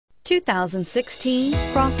2016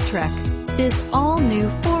 Crosstrek. This all-new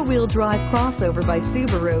four-wheel drive crossover by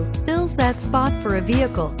Subaru fills that spot for a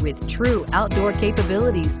vehicle with true outdoor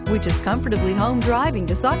capabilities, which is comfortably home driving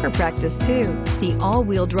to soccer practice too. The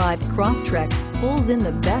all-wheel drive Crosstrek pulls in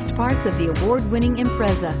the best parts of the award-winning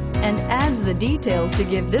Impreza and adds the details to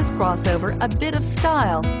give this crossover a bit of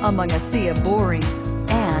style among a sea of boring.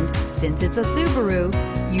 And since it's a Subaru,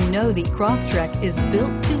 you know the Crosstrek is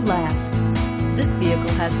built to last. This vehicle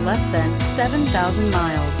has less than 7,000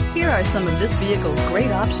 miles. Here are some of this vehicle's great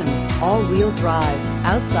options: all-wheel drive,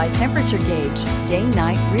 outside temperature gauge,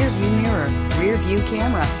 day-night rear-view mirror, rear-view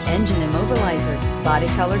camera, engine immobilizer, body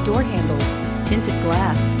color door handles, tinted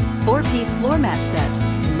glass, 4-piece floor mat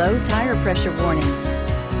set, low tire pressure warning.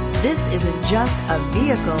 This isn't just a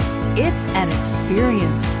vehicle, it's an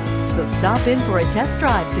experience. So stop in for a test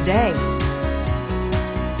drive today.